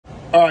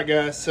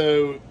Alright guys,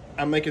 so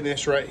I'm making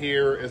this right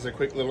here as a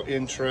quick little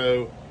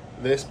intro.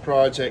 This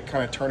project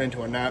kind of turned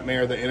into a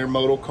nightmare. The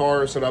intermodal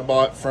cars that I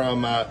bought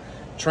from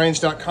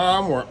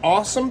trains.com were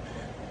awesome,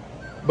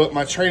 but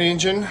my train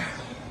engine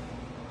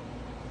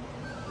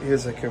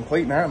is a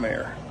complete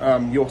nightmare.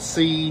 You'll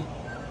see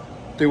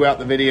throughout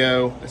the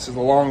video, this is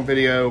a long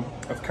video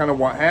of kind of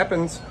what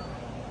happens.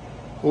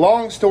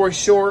 Long story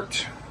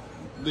short,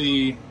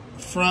 the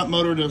front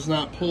motor does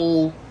not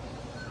pull.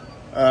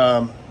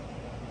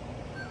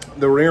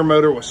 The rear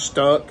motor was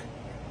stuck.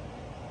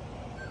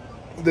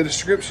 The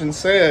description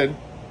said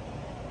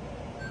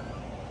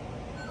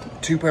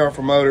 2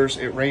 powerful motors,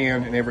 it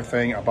ran and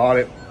everything. I bought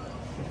it.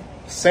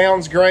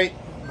 Sounds great,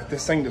 but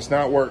this thing does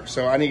not work.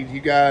 So I need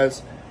you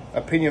guys'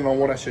 opinion on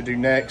what I should do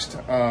next.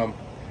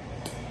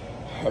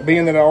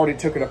 Being that I already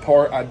took it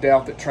apart, I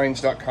doubt that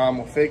trains.com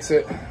will fix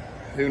it.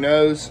 Who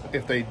knows?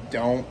 If they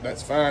don't,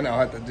 that's fine. I'll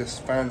have to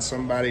just find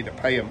somebody to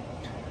pay them.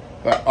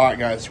 But all right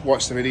guys,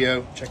 watch the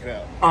video, check it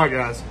out. All right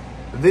guys,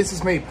 this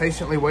is me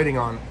patiently waiting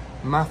on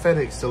my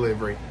FedEx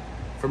delivery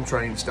from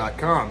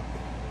trains.com.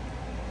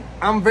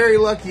 I'm very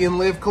lucky and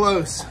live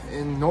close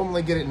and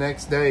normally get it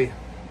next day.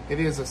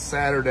 It is a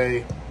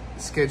Saturday,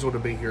 scheduled to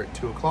be here at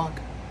 2 o'clock.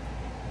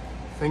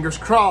 Fingers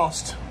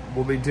crossed,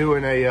 we'll be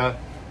doing a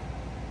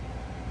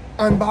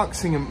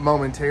unboxing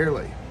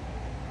momentarily.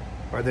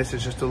 Or this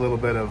is just a little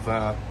bit of,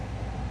 I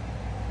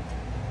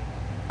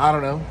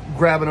don't know,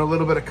 grabbing a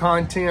little bit of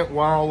content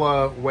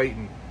while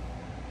waiting.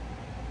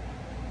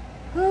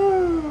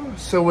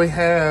 So we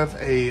have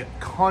a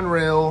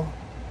Conrail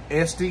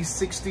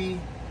SD60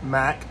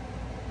 Mac.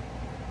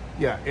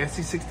 Yeah,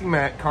 SD60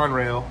 Mac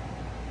Conrail.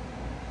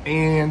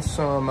 And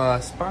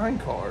some spine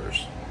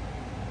cars.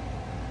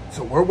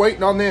 So we're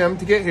waiting on them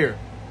to get here.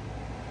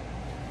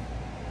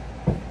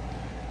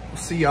 We'll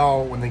see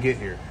y'all when they get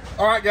here.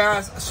 All right,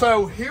 guys.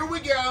 So here we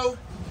go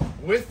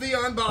with the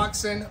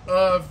unboxing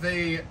of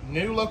the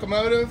new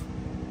locomotive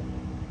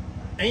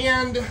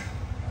and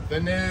the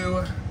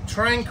new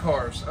train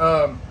cars.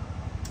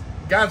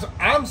 Guys,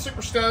 I'm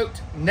super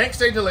stoked. Next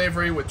day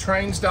delivery with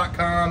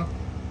trains.com.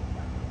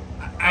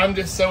 I'm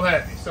just so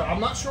happy. So I'm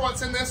not sure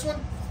what's in this one.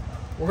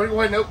 We're gonna go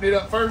ahead and open it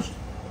up first.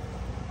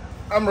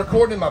 I'm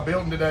recording in my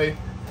building today.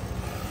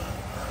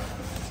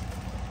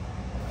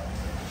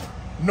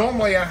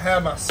 Normally I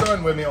have my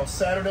son with me on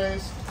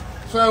Saturdays.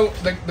 So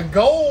the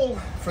goal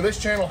for this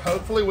channel,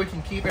 hopefully we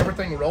can keep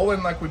everything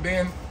rolling like we've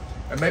been.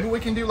 And maybe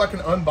we can do like an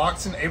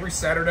unboxing every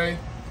Saturday.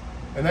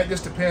 And that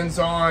just depends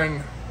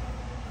on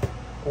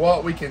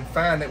what we can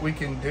find that we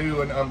can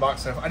do an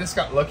unboxing. I just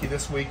got lucky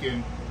this week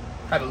and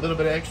had a little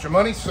bit of extra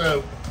money.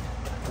 So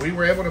we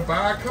were able to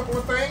buy a couple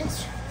of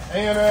things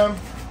and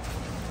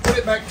put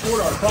it back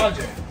toward our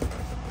project.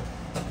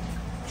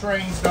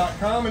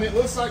 Trains.com, and it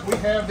looks like we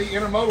have the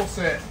intermodal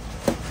set.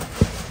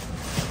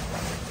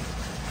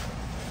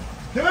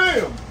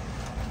 Damn!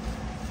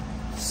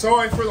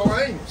 Sorry for the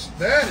language.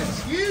 That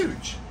is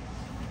huge.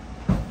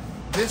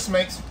 This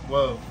makes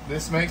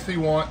me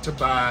want to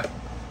buy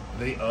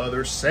the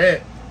other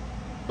set.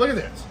 Look at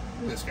this.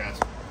 Look at this, guys.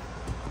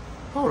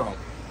 Hold on.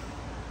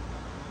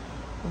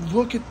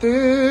 Look at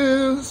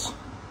this.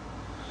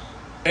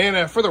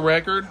 And for the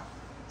record,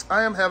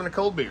 I am having a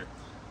cold beer.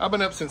 I've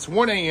been up since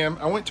 1 a.m.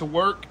 I went to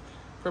work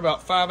for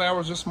about 5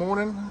 hours this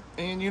morning.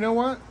 And you know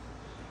what?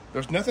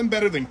 There's nothing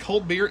better than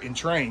cold beer and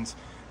trains.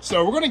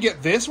 So we're going to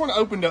get this one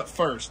opened up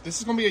first. This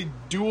is going to be a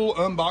dual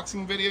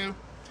unboxing video.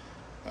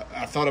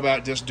 I thought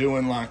about just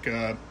doing like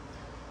a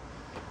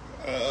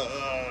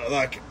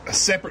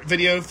separate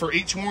video for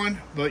each one.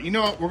 But you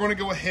know what? We're going to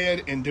go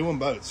ahead and do them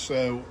both.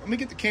 So let me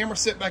get the camera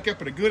set back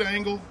up at a good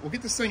angle. We'll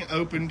get this thing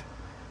opened.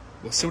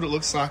 We'll see what it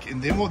looks like.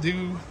 And then we'll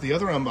do the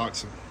other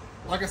unboxing.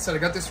 Like I said, I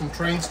got this from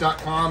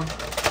trains.com.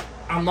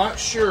 I'm not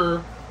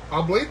sure.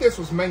 I believe this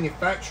was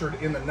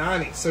manufactured in the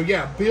 90s. So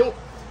yeah, built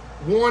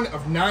one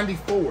of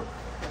 94.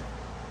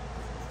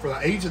 For the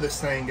age of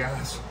this thing,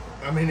 guys.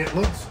 I mean, it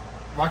looks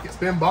like it's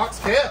been box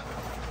kept.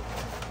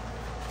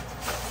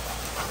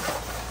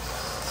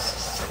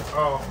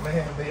 Oh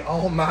man, the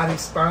almighty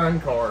spine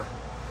car.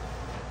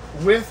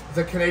 With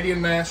the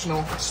Canadian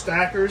National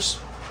stackers,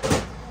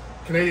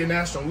 Canadian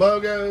National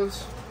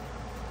logos.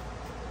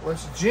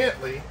 Let's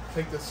gently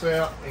take this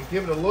out and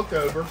give it a look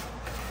over.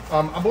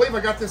 I believe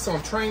I got this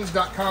on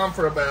trains.com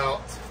for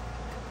about,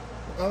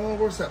 oh,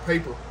 where's that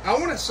paper? I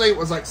want to say it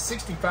was like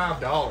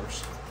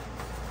 $65.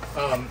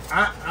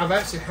 I've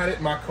actually had it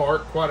in my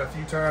cart quite a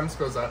few times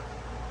because I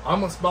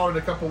almost bought it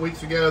a couple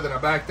weeks ago, then I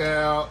backed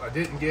out. I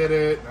didn't get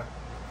it.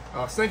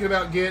 I was thinking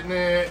about getting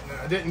it, and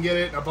I didn't get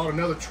it. And I bought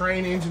another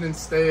train engine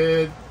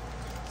instead.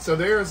 So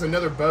there's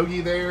another bogey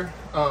there.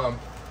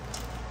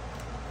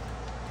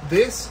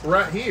 This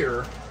right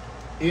here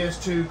is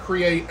to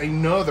create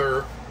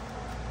another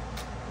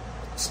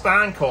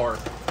spine car.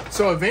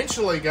 So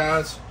eventually,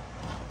 guys,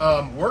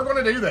 we're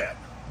going to do that.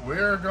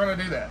 We're going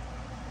to do that.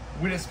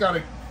 We just got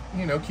to,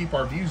 you know, keep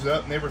our views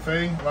up and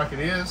everything like it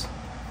is.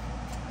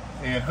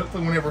 And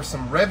hopefully whenever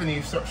some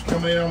revenue starts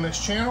coming in on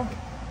this channel,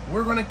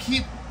 we're going to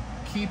keep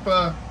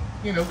up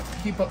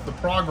the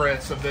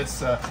progress of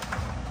this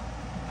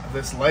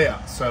this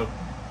layout. So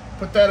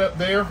put that up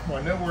there. Well,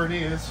 I know where it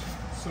is.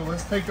 So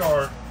let's take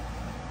our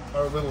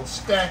little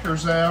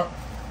stackers out.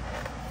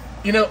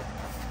 You know,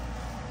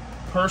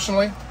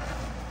 personally,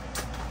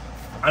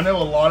 I know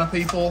a lot of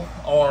people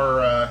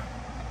are,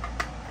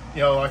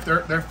 you know, like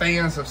they're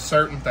fans of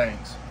certain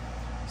things.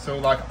 So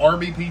like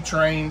RBP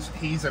trains,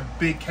 he's a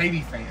big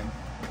Katie fan.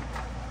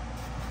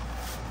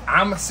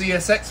 I'm a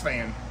CSX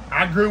fan.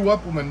 I grew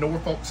up on the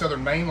Norfolk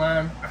Southern Main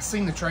line. I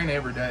seen the train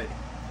every day.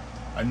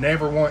 I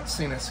never once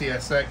seen a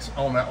CSX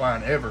on that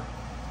line ever.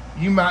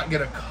 You might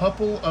get a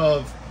couple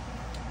of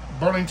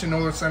Burlington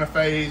Northern Santa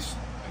Fe's,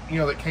 you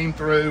know, that came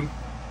through.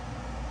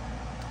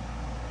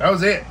 That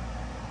was it.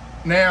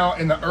 Now,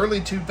 in the early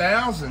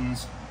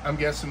 2000s, I'm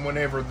guessing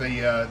whenever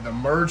the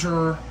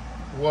merger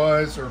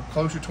was, or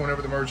closer to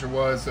whenever the merger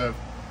was, of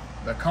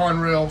the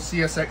Conrail,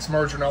 CSX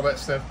merger and all that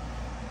stuff,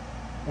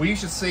 we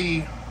used to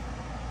see,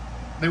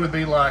 there would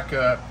be like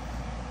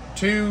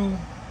 2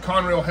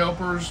 Conrail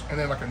helpers and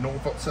then like a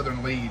Norfolk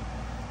Southern lead.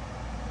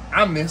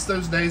 I miss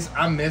those days.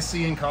 I miss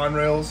seeing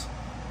Conrails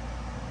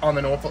on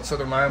the Norfolk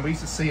Southern line. We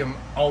used to see them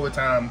all the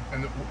time.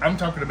 And I'm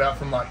talking about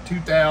from like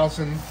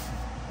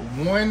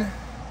 2001,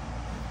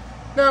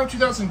 no,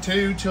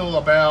 2002 till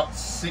about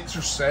 6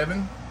 or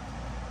 7.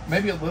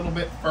 Maybe a little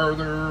bit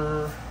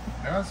further.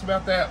 No, it's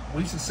about that.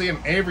 We used to see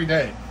them every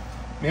day.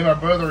 Me and my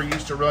brother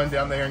used to run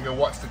down there and go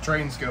watch the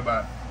trains go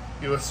by.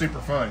 It was super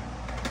fun.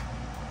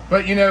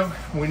 But you know,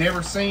 we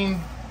never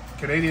seen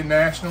Canadian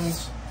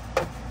Nationals,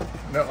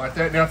 nothing like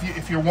that. Now,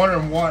 if you're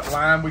wondering what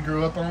line we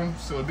grew up on,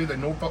 so it'd be the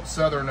Norfolk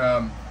Southern.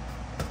 I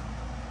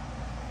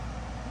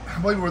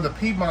believe we're the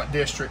Piedmont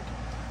district,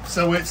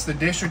 so it's the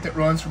district that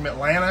runs from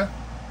Atlanta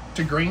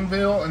to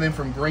Greenville, and then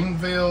from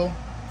Greenville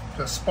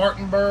to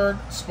Spartanburg,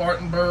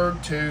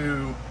 Spartanburg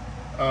to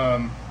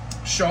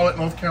Charlotte,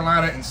 North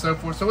Carolina, and so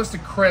forth. So it's the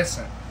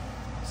Crescent.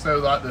 So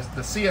like the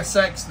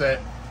CSX that,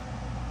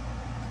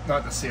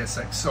 not the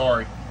CSX,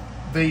 sorry,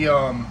 the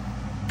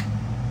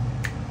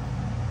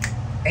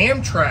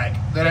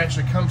Amtrak that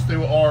actually comes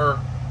through our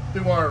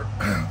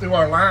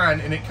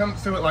line, and it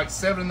comes through at like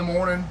 7 in the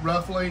morning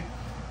roughly,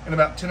 and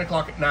about 10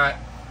 o'clock at night.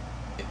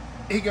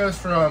 It goes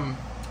from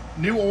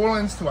New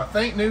Orleans to, I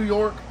think, New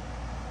York.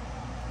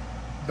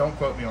 Don't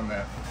quote me on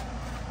that,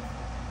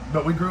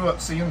 but we grew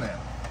up seeing that.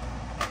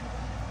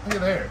 Look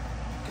at there.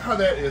 God,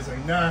 that is a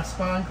nice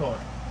fine car.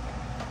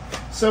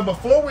 So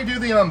before we do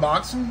the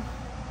unboxing,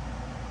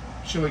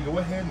 should we go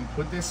ahead and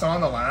put this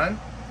on the line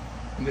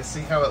and just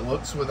see how it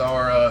looks with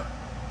our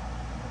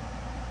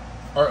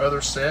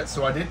other set?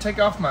 So I did take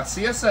off my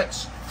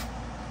CSX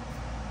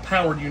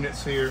powered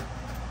units here,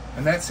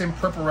 and that's in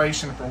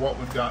preparation for what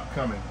we've got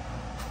coming,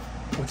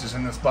 which is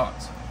in this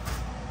box.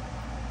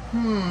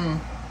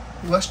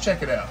 Let's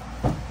check it out.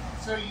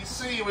 So you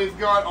see we've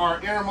got our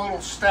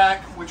intermodal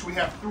stack, which we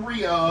have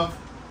 3 of.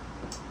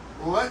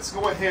 Let's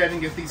go ahead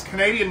and get these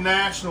Canadian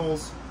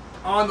Nationals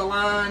on the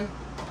line.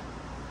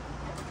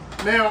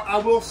 Now, I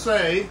will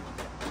say,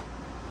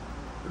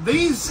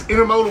 these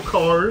intermodal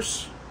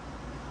cars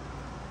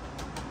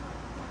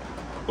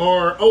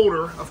are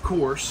older, of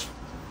course,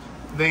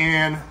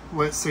 than,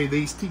 let's see,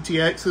 these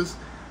TTXs.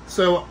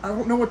 So, I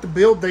don't know what the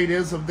build date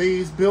is of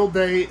these. Build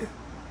date,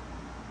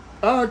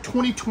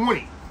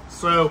 2020.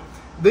 So,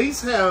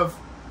 these have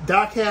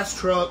die-cast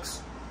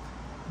trucks,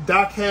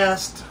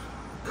 die-cast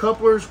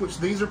couplers, which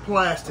these are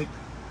plastic.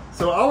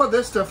 So, all of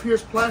this stuff here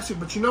is plastic,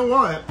 but you know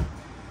what?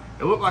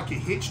 It looked like it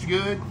hitched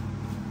good.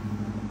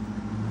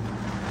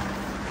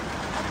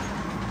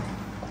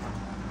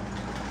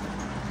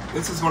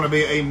 This is going to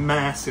be a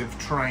massive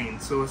train,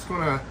 so it's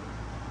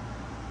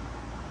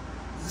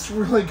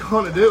really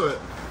going to do it.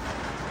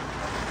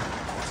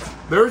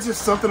 There's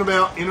just something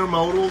about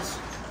intermodals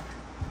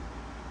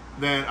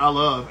that I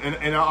love,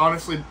 and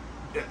honestly,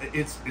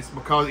 it's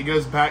because it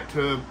goes back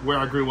to where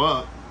I grew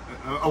up.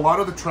 A lot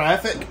of the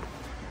traffic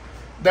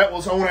that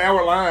was on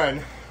our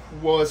line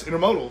was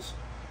intermodals.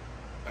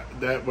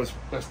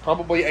 That's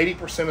probably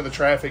 80% of the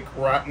traffic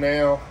right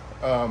now.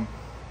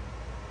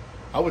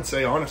 I would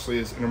say, honestly,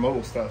 is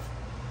intermodal stuff.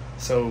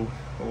 So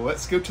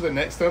let's go to the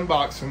next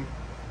unboxing,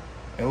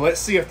 and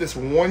let's see if this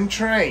one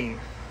train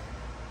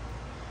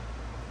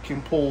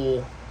can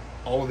pull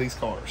all of these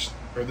cars,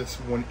 or this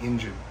one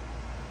engine.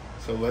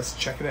 So let's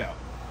check it out.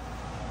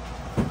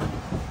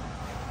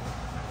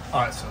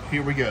 All right, so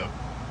here we go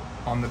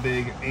on the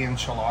big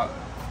enchilada.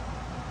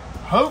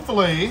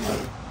 Hopefully,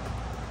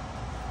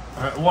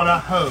 what I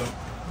hope,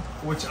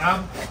 which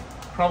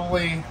it's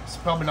probably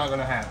not going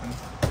to happen.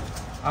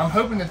 I'm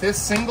hoping that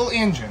this single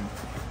engine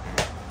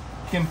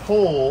can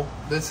pull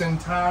this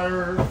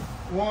entire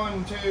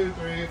 1, 2,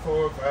 3,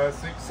 4, 5,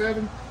 6,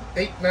 7,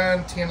 8,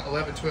 9, 10,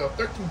 11, 12,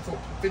 13,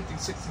 14, 15,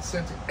 16,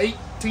 17,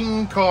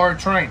 18 car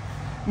train.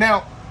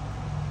 Now,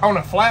 on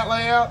a flat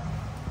layout,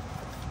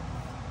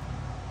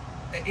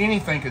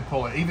 anything could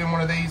pull it. Even one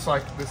of these,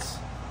 like this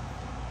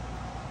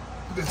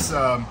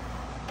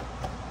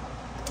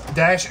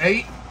Dash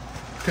 8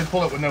 could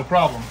pull it with no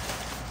problem.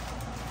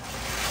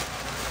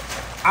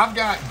 I've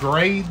got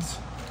grades.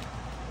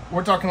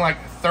 We're talking like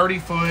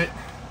 30-foot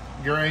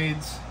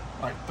grades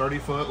like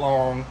 30-foot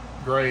long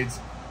grades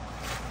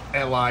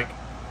at like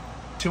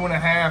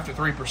 2.5 to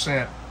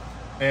 3%.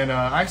 And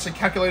I actually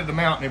calculated them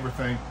out and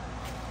everything.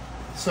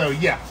 So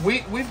yeah,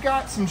 we've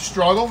got some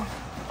struggle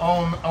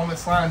on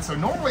this line. So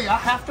normally I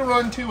have to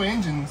run 2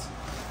 engines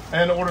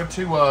in order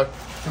to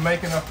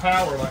make enough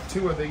power, like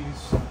 2 of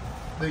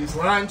these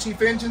line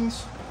chief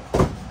engines,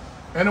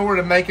 in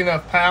order to make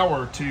enough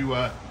power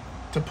to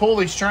pull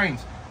these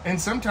trains. And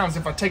sometimes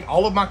if I take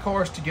all of my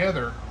cars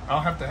together,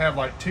 I'll have to have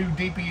like 2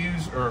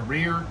 DPUs or a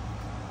rear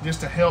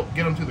just to help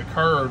get them to the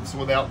curves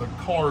without the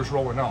cars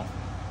rolling off.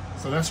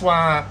 So that's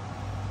why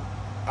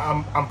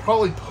I'm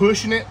probably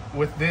pushing it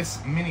with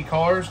this many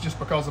cars just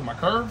because of my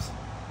curves.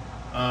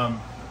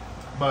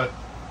 But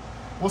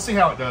we'll see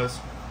how it does.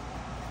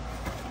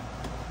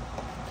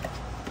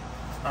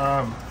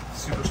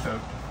 Super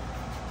stoked.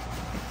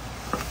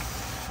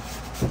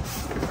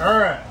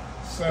 Alright,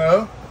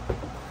 so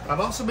I've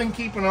also been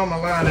keeping on my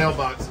Lionel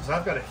boxes.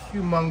 I've got a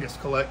humongous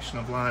collection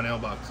of Lionel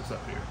boxes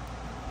up here.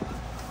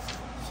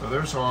 So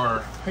there's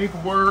our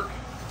paperwork.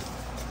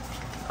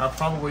 I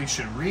probably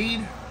should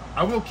read.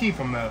 I will keep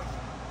them though.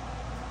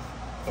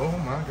 Oh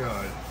my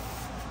God.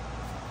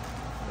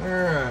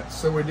 Alright,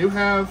 so we do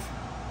have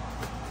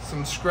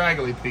some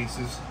scraggly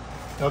pieces.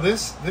 Now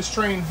this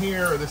train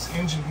here, or this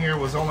engine here,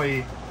 was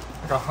only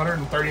like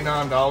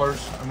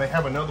 $139, and they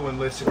have another one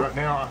listed right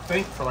now, I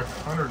think for like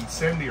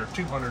 170 or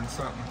 200 and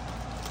something.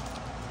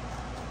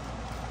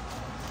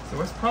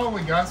 So it's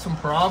probably got some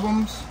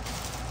problems,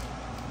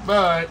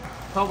 but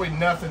probably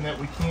nothing that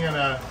we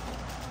can't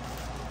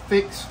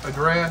fix,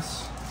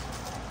 address,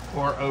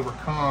 or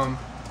overcome.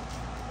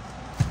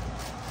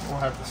 We'll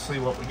have to see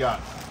what we got.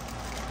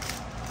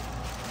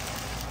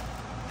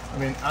 I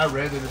mean, I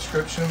read the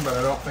description, but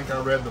I don't think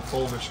I read the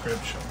full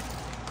description.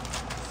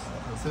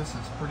 Because this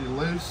is pretty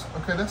loose.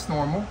 Okay, that's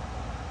normal.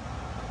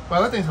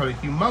 Wow, that thing's got a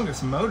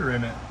humongous motor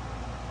in it.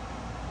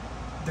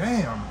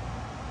 Damn.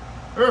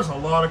 There's a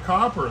lot of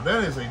copper.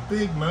 That is a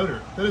big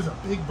motor. That is a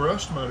big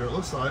brushed motor, it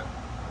looks like. I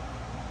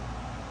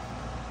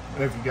don't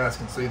know if you guys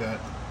can see that.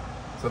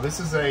 So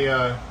this is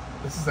a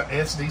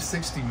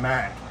SD60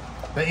 Mac.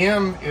 The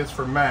M is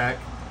for Mac,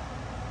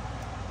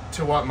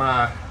 to what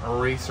my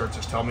research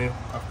has told me,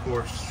 of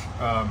course.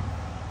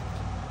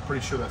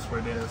 Pretty sure that's what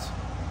it is.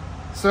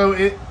 So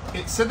it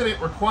said that it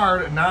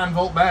required a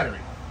 9-volt battery,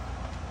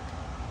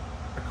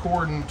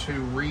 according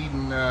to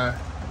reading the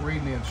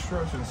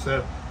instructions.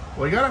 So,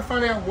 well, you got to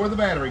find out where the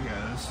battery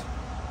goes.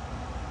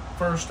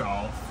 First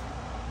off,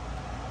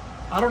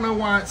 I don't know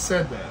why it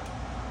said that.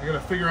 I got to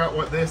figure out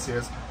what this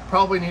is.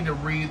 Probably need to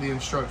read the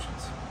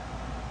instructions,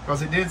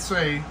 because it did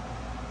say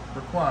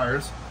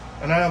requires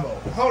a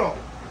 9-volt. Hold on.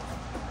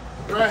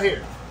 Right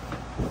here.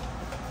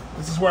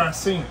 This is where I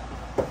seen it.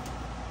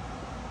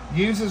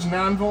 Uses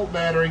 9-volt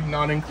battery,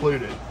 not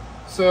included.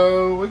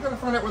 So we gotta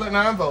find out where that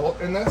 9-volt,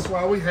 and that's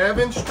why we have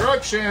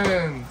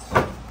instructions.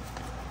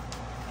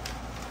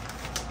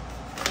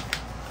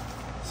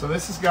 So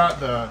this has got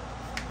the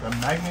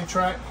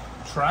Magnetrack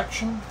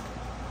traction.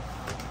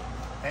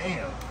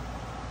 Damn.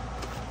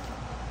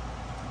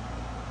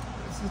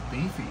 This is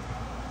beefy.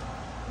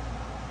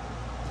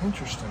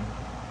 Interesting.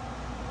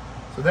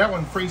 So that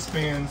one free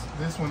spins,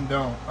 this one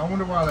don't. I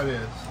wonder why that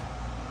is.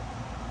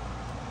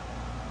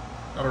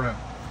 I don't know.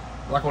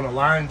 Like on a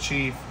line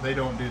chief, they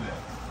don't do that.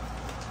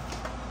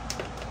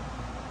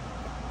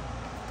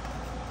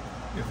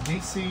 If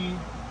DC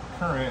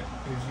current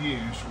is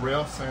used,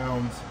 rail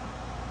sounds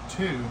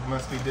 2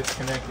 must be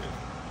disconnected.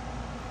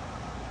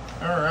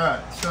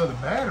 Alright, so the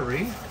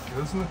battery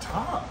goes in the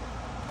top.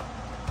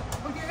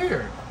 Look at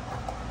here.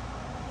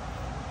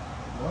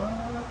 What?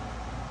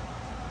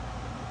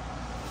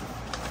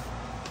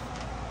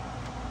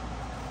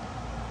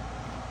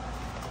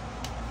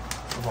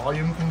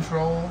 Volume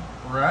control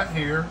right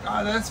here.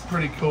 Ah, that's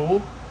pretty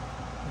cool.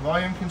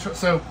 Volume control.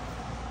 So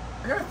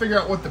I gotta figure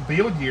out what the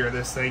build year of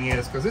this thing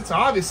is, because it's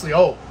obviously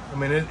old. I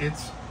mean,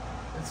 it's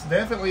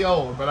definitely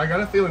old, but I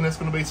got a feeling it's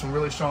going to be some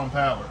really strong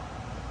power.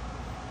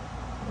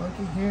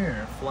 Looky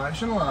here,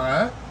 flashing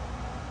light.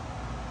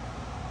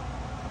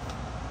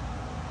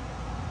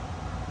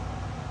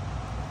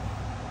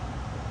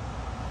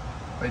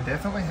 They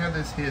definitely have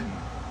this hidden.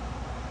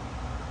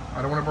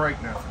 I don't want to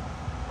break nothing.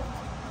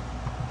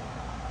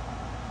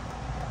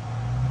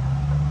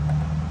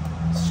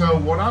 So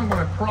what I'm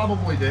going to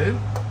probably do,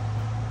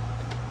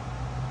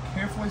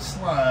 carefully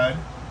slide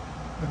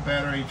the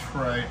battery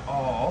tray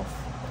off.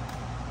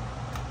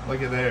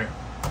 Look at there.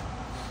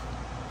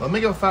 Let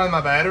me go find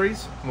my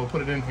batteries and we'll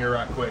put it in here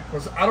right quick,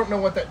 because I don't know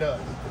what that does.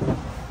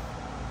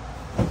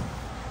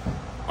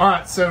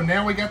 Alright, so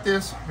now we got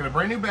this. Got a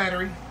brand new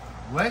battery.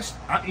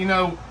 You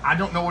know, I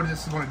don't know what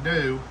this is going to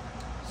do,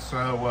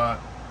 so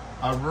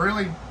I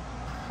really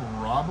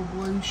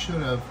probably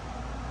should have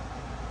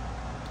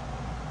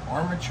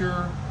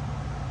armature,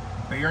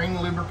 bearing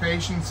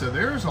lubrication. So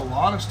there's a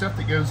lot of stuff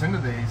that goes into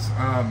these.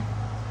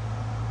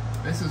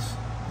 This is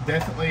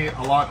definitely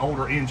a lot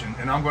older engine,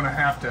 and I'm going to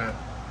have to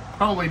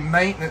probably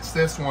maintenance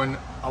this one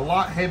a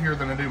lot heavier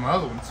than I do my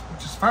other ones,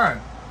 which is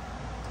fine.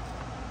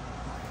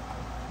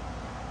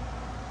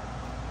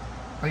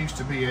 I used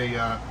to be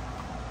I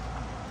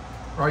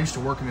used to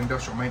work in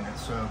industrial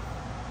maintenance, so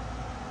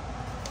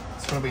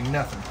it's gonna be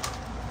nothing.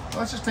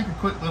 Let's just take a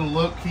quick little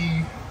look.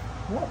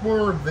 What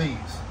were these?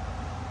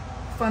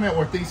 Find out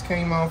what these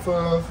came off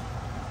of.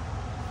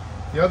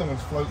 The other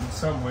one's floating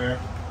somewhere.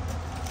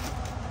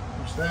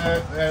 There's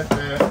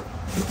that.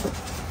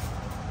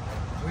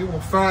 We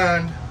will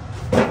find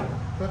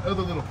that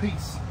other little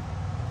piece.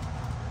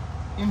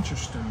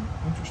 Interesting.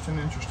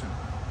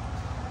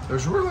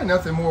 There's really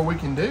nothing more we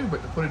can do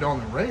but to put it on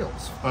the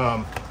rails.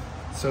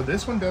 So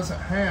this one doesn't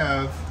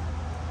have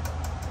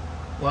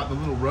like the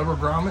little rubber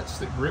grommets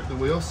that grip the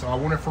wheels. So I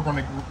wonder if we're going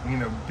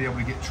to, be able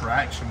to get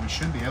traction. We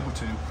should be able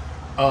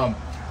to.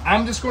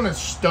 I'm just going to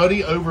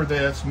study over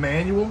this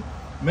manual,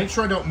 make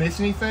sure I don't miss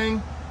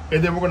anything,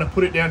 and then we're going to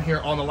put it down here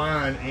on the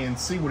line and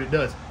see what it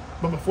does.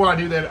 But before I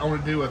do that, I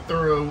want to do a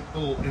thorough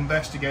little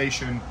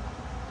investigation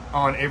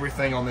on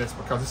everything on this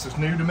because this is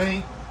new to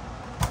me.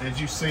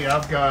 As you see,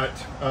 I've got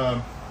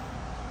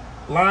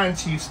line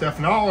chief stuff,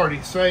 and I'll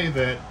already say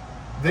that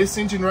this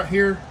engine right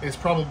here is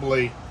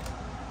probably,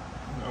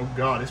 oh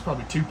God, it's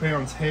probably 2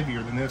 pounds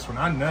heavier than this one.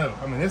 I know.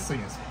 I mean, this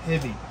thing is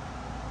heavy.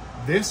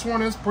 This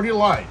one is pretty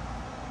light.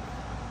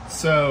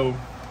 So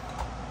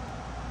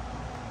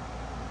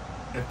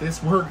if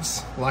this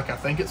works like I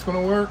think it's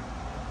going to work,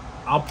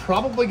 I'll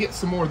probably get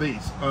some more of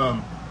these.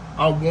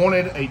 I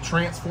wanted a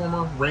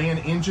transformer ran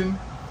engine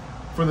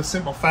for the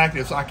simple fact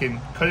is I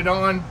can cut it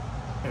on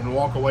and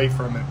walk away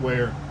from it,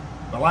 where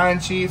the line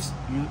chiefs,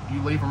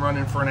 you leave them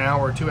running for an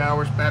hour or 2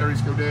 hours,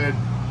 batteries go dead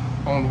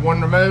on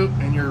one remote,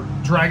 and you're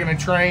dragging a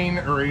train,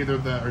 or you're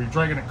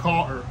dragging a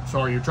car,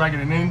 you're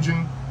dragging an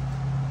engine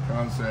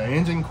because the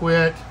engine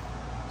quit.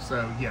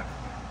 So yeah,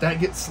 that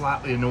gets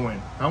slightly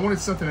annoying. I wanted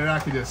something that I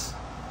could just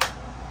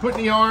put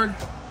in the yard,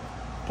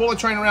 pull the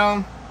train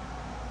around,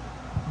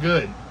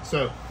 good.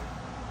 So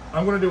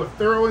I'm going to do a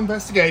thorough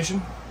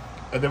investigation,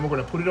 and then we're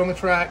going to put it on the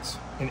tracks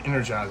and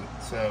energize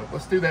it. So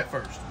let's do that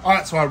first. All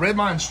right, so I read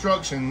my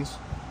instructions.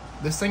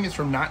 This thing is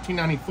from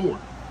 1994.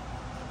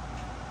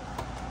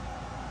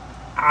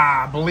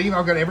 I believe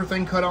I've got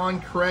everything cut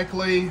on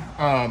correctly.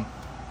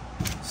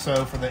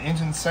 So for the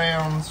engine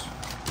sounds,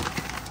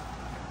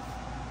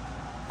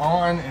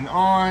 on and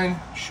on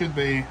should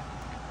be.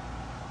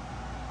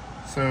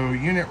 So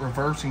unit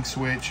reversing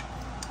switch,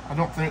 I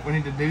don't think we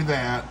need to do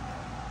that.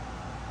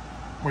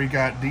 Where you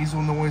got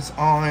diesel noise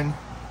on.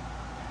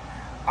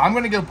 I'm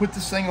gonna go put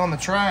this thing on the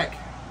track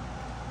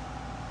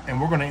and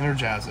we're gonna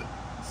energize it.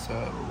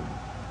 So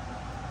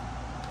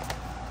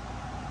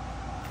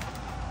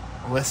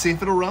let's see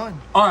if it'll run.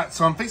 All right,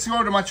 so I'm fixing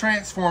over to my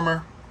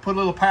transformer, put a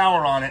little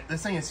power on it.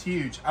 This thing is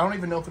huge. I don't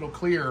even know if it'll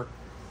clear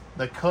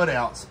the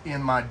cutouts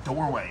in my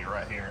doorway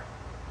right here.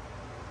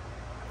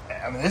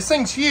 I mean, this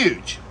thing's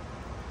huge.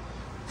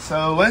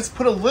 So let's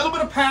put a little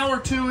bit of power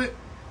to it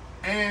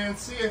and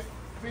see if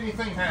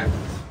anything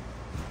happens.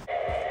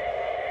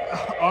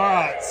 All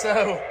right,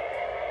 so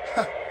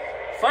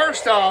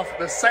first off,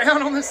 the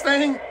sound on this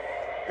thing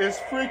is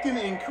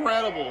freaking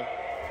incredible.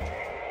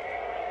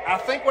 I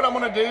think what I'm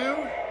gonna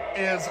do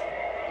is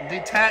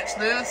detach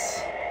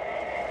this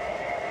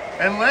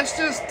and let's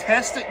just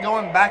test it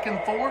going back and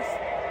forth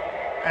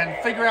and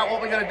figure out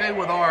what we gotta do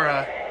with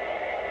our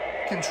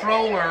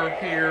controller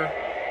here,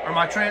 or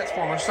my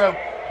transformer. So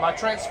my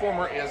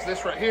transformer is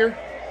this right here,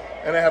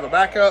 and I have a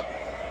backup.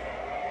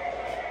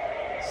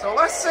 So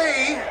let's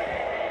see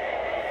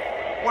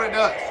what it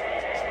does.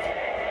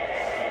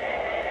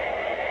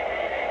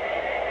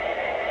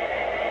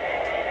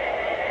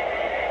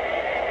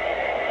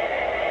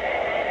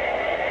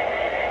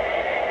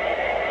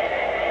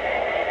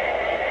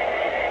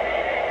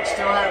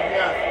 Still have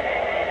nothing.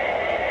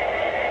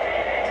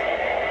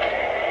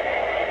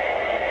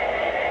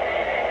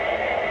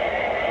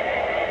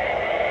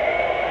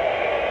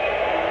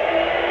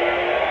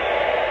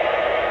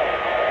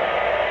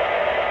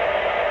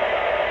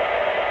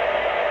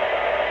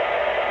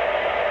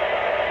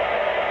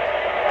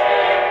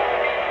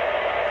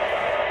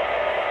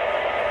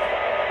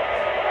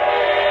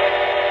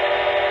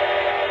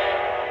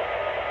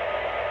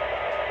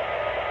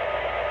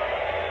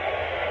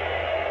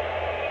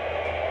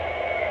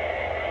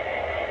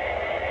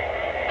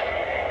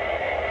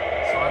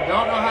 I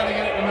don't know how to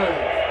get it to move.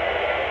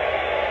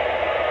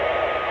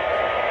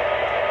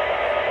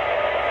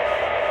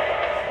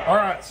 All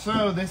right,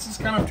 so this has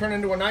kind of turned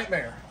into a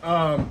nightmare.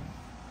 I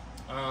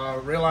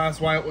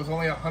realized why it was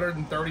only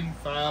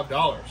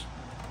 $135.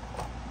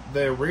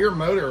 The rear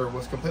motor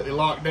was completely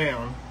locked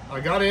down.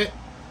 I got it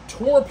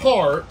tore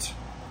apart,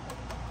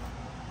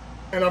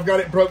 and I've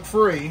got it broke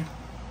free.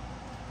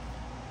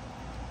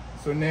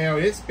 So now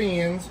it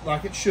spins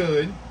like it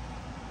should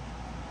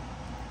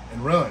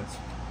and runs.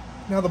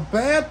 Now the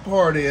bad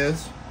part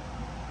is,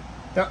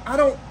 now I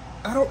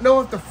don't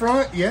know if the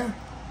front, yeah.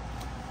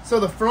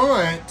 So the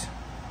front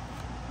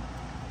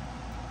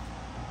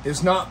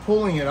is not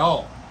pulling at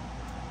all.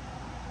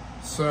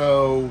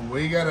 So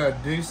we gotta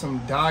do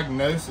some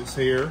diagnosis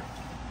here.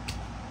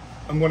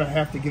 I'm gonna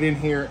have to get in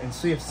here and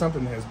see if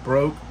something has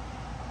broke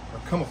or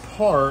come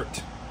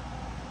apart.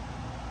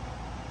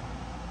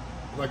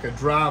 like a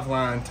drive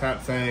line type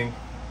thing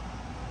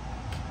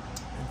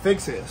and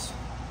fix this.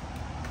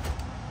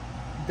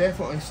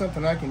 Definitely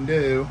something I can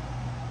do.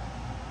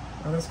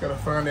 I just gotta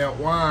find out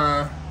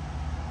why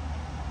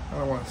I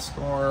don't want to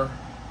scar.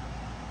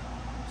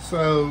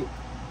 So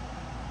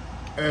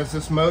as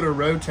this motor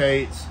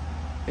rotates,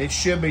 it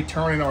should be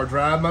turning our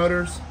drive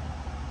motors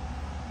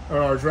or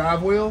our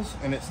drive wheels,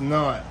 and it's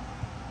not.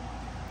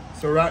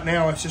 So right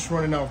now it's just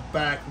running off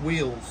back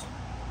wheels.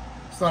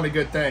 It's not a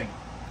good thing.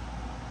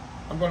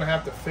 I'm gonna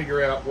have to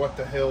figure out what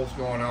the hell's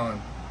going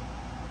on.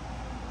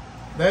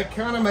 That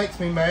kind of makes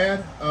me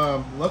mad.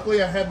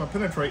 Luckily I had my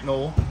penetrating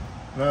oil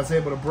and I was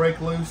able to break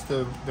loose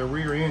the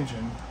rear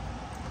engine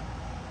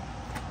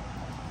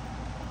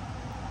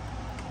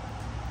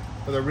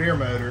for the rear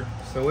motor,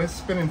 so it's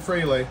spinning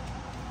freely.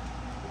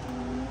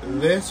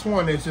 This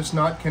one is just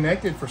not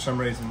connected for some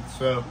reason,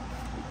 so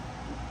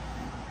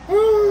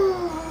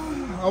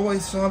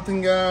always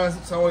something, guys.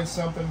 It's always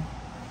something.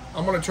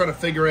 I'm gonna try to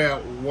figure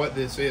out what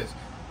this is,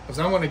 because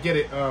I want to get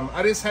it.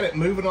 I just had it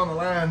moving on the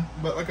line,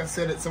 but like I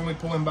said, it's only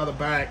pulling by the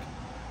back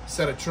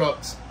set of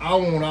trucks. I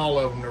want all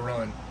of them to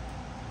run.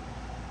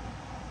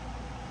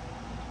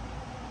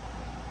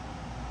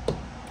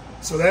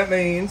 So that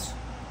means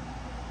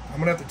I'm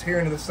gonna have to tear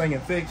into this thing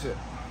and fix it.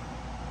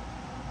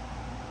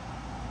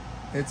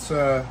 It's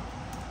gotta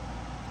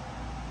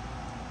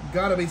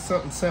be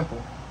something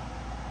simple,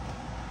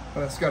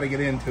 but it's gotta get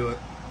into it,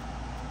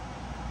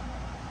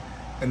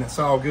 and it's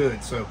all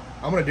good. So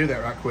I'm gonna do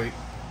that right quick.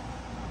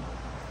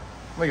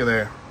 Look at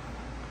there.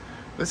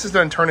 This is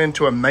done turn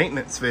into a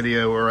maintenance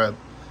video or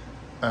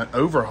an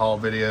overhaul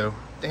video.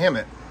 Damn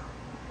it.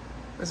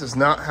 This is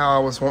not how I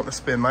was wanting to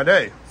spend my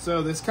day.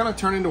 So this kind of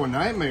turned into a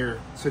nightmare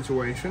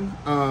situation.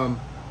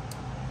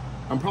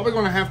 I'm probably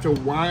going to have to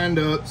wind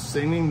up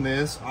sending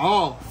this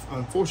off,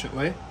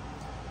 unfortunately.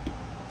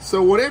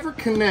 So whatever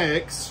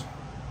connects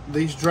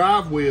these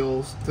drive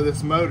wheels to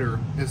this motor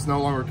is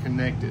no longer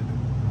connected.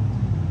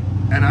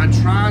 And I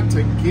tried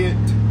to get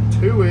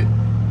to it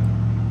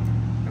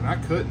and I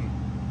couldn't.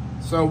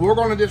 So we're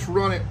going to just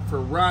run it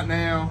for right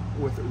now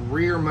with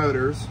rear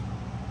motors.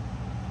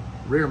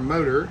 Rear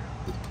motor.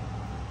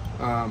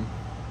 I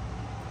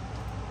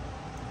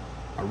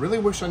really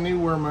wish I knew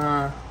where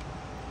my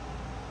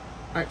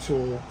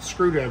actual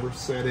screwdriver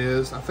set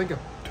is. I think I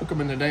took them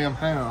in the damn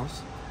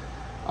house.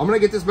 I'm gonna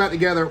get this back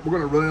together. We're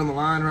gonna run it on the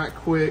line right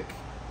quick.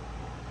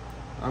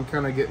 I'm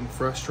kind of getting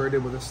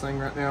frustrated with this thing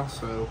right now,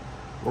 so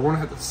we're gonna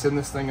have to send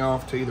this thing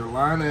off to either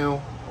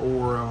Lionel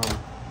or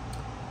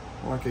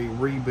like a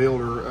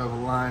rebuilder of a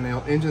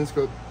Lionel engines.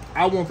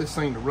 I want this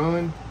thing to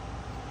run.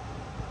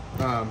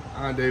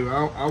 I do.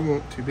 I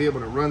want to be able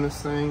to run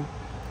this thing.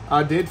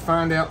 I did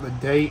find out the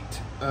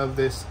date of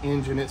this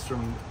engine. It's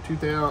from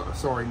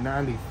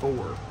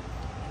 94.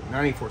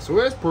 94. So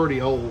it's pretty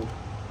old.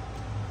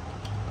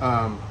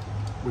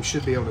 We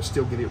should be able to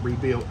still get it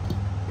rebuilt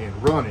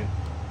and running.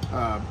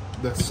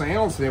 The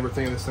sounds and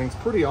everything of this thing's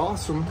pretty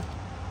awesome.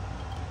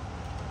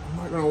 I'm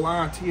not gonna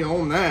lie to you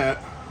on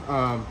that.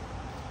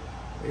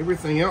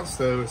 Everything else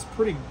though is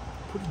pretty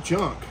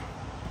junk.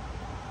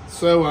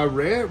 So I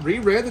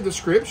reread the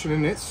description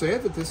and it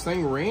said that this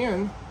thing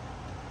ran.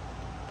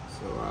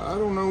 So I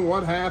don't know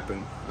what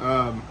happened.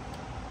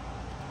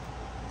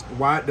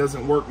 Why it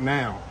doesn't work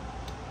now.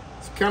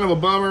 It's kind of a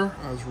bummer.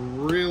 I was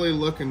really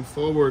looking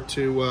forward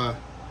to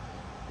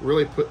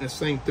really putting this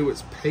thing through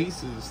its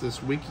paces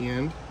this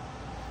weekend.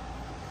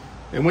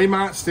 And we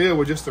might still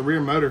with just the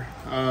rear motor.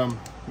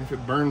 If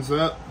it burns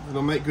up,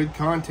 it'll make good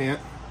content.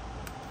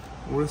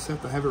 We'll just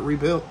have to have it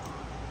rebuilt.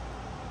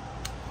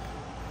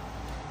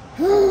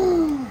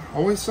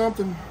 Always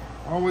something,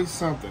 always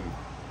something.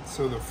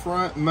 So the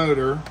front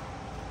motor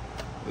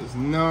is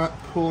not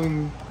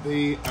pulling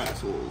the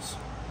axles.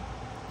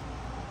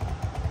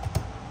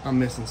 I'm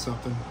missing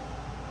something.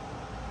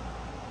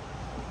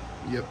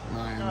 Yep,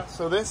 I am.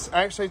 So this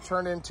actually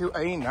turned into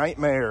a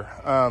nightmare.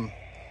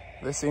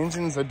 This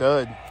engine's a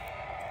dud.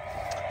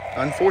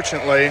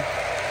 Unfortunately,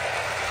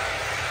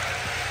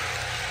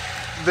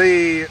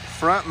 the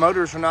front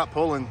motors are not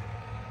pulling,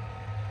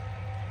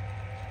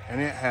 and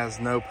it has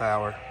no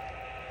power.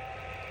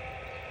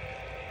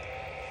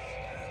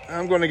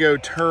 I'm going to go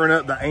turn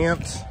up the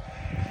amps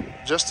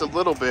just a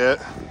little bit.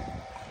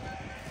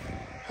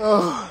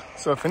 Oh,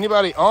 so if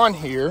anybody on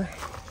here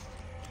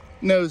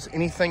knows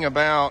anything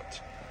about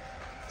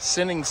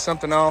sending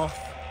something off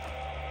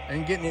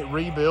and getting it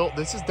rebuilt,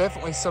 this is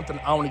definitely something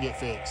I want to get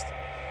fixed.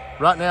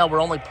 Right now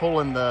we're only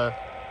pulling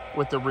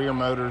with the rear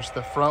motors.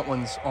 The front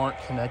ones aren't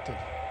connected.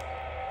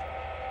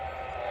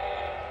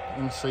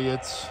 You can see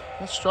it's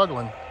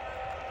struggling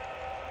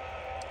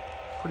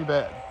pretty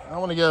bad. I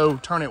want to go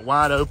turn it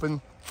wide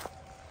open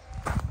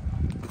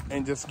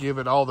and just give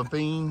it all the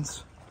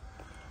beans.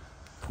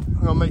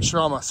 I'm gonna make sure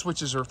all my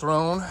switches are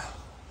thrown.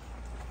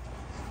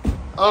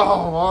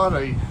 Oh, what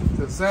a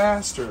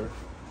disaster.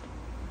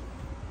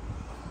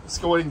 Let's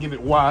go ahead and give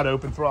it wide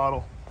open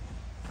throttle.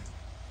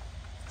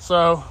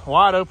 So,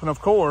 wide open,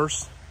 of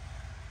course,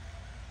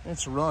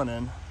 it's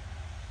running.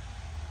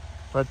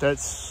 but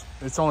it's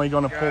only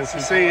going to pull.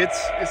 See,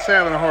 it's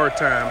having a hard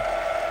time.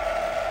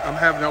 I'm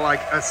having to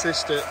like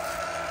assist it.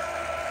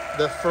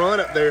 The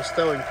front up there is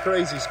throwing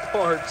crazy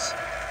sparks.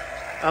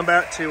 I'm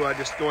about to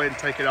just go ahead and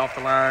take it off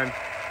the line.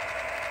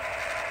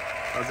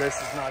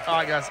 This is not. All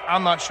right, guys,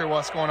 I'm not sure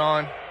what's going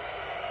on,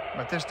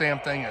 but this damn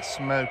thing is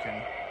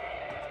smoking.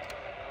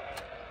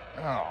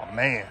 Oh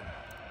man,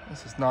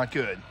 this is not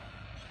good.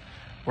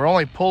 We're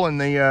only pulling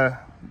the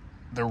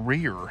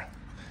rear. I'm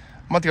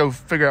about to go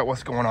figure out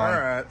what's going on. All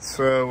right,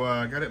 so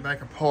got it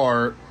back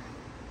apart.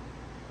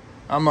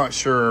 I'm not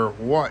sure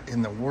what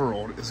in the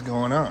world is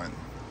going on.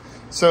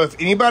 So if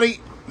anybody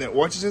that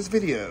watches this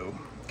video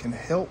can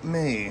help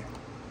me,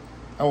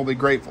 I will be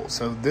grateful.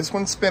 So this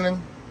one's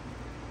spinning.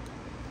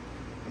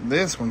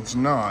 This one's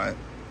not.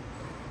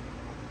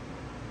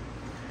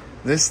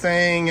 This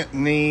thing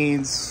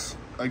needs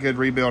a good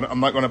rebuild. I'm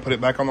not going to put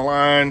it back on the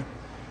line.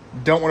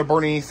 Don't want to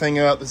burn anything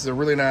up. This is a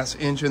really nice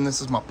engine.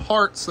 This is my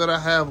parts that I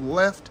have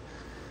left.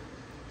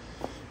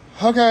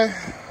 Okay.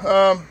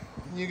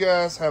 You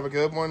guys have a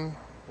good one.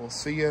 We'll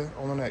see you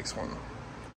on the next one.